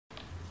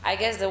I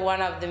guess the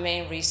one of the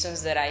main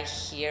reasons that I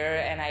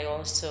hear and I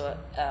also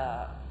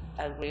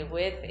agree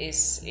with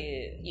is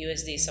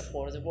USD is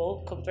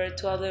affordable compared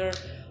to other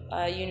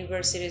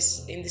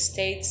universities in the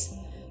States.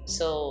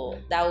 So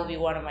that would be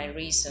one of my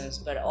reasons.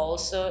 But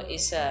also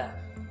it's a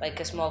like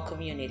a small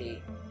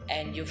community,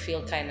 and you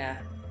feel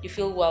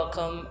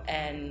welcome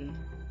and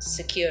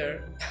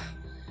secure,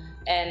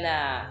 and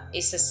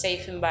it's a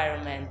safe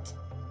environment,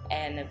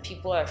 and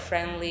people are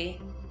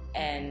friendly,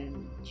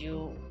 and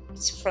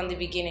from the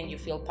beginning you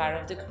feel part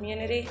of the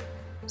community.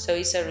 So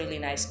it's a really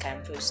nice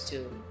campus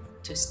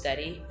to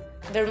study.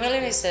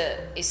 Vermillion is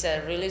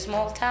a really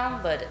small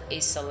town, but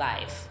it's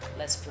alive,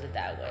 let's put it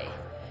that way.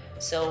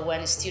 So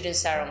when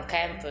students are on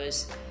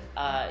campus,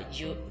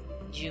 you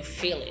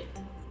feel it.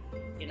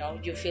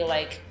 You feel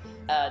like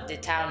the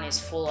town is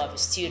full of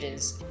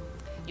students.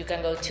 You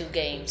can go to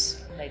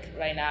games. Like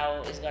right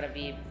now, it's gonna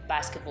be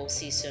basketball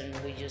season.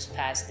 We just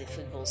passed the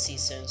football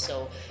season,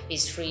 so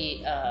it's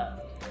free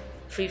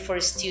for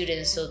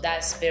students. So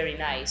that's very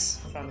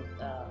nice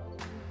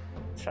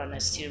from a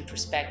student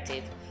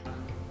perspective.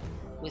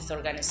 With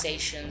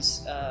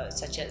organizations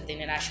such as the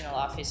International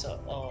Office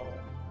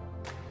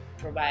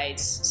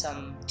provides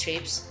some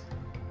trips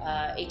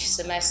each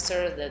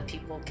semester that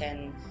people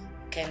can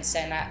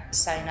sign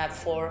up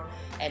for,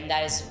 and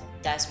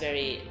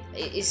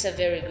it's a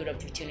very good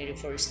opportunity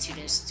for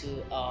students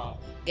to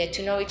get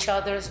to know each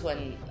other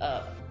when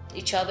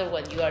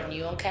you are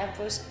new on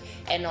campus,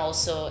 and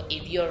also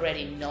if you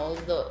already know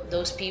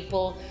those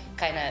people,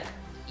 kind of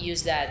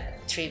use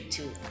that trip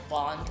to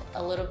bond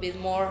a little bit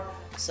more.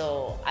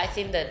 So I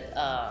think that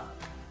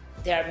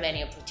there are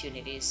many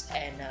opportunities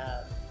and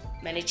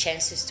many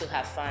chances to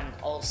have fun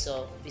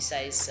also,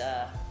 besides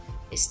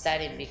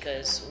studying,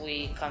 because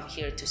we come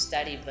here to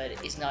study, but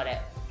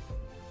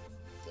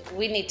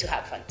we need to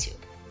have fun too.